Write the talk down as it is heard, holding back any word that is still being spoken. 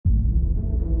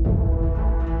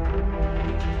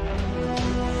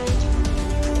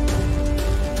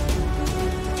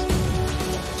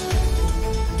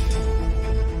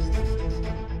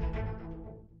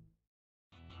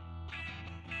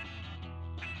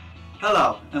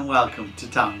Hello and welcome to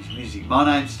Tony's Music. My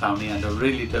name's Tony and I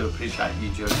really do appreciate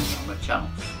you joining me on my channel.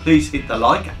 Please hit the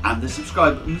like and the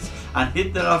subscribe buttons and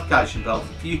hit the notification bell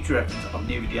for future episodes of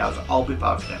new videos I'll be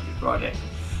posting every Friday.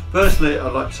 Firstly,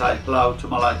 I'd like to say hello to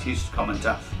my latest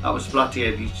commenter. That was Flute,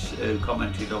 who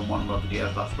commented on one of my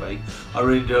videos last week. I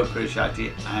really do appreciate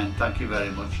it and thank you very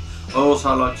much. I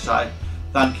also like to say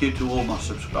thank you to all my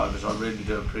subscribers. I really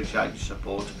do appreciate your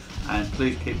support and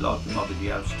please keep liking my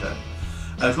videos too.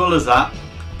 As well as that,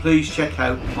 please check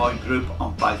out my group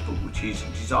on Facebook, which is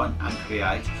Design and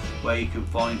Create, where you can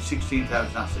find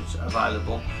 16,000 assets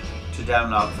available to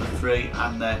download for free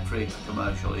and they're free for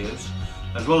commercial use.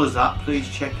 As well as that, please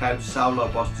check out Solo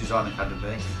Boss Design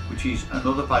Academy, which is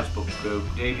another Facebook group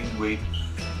dealing with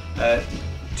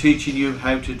teaching you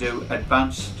how to do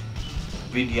advanced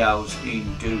videos in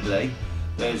Doodly.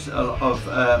 There's a lot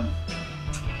of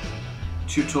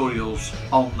tutorials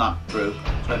on that group,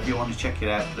 so if you want to check it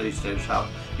out, please do so.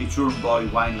 It's run by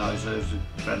Wayne Liza, who's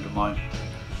a friend of mine.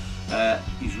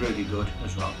 He's really good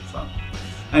as well. So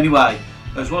anyway,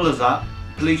 as well as that,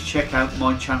 please check out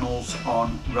my channels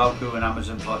on Roku and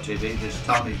Amazon Fire TV. There's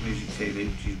Tony's Music TV,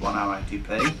 which is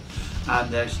 1/80p, and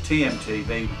there's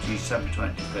TMTV, which is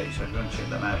 720p, so if you want to check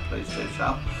them out, please do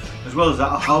so. As well as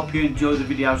that, I hope you enjoy the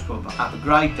videos coming up. Have a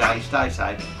great day, stay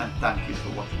safe, and thank you for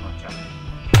watching.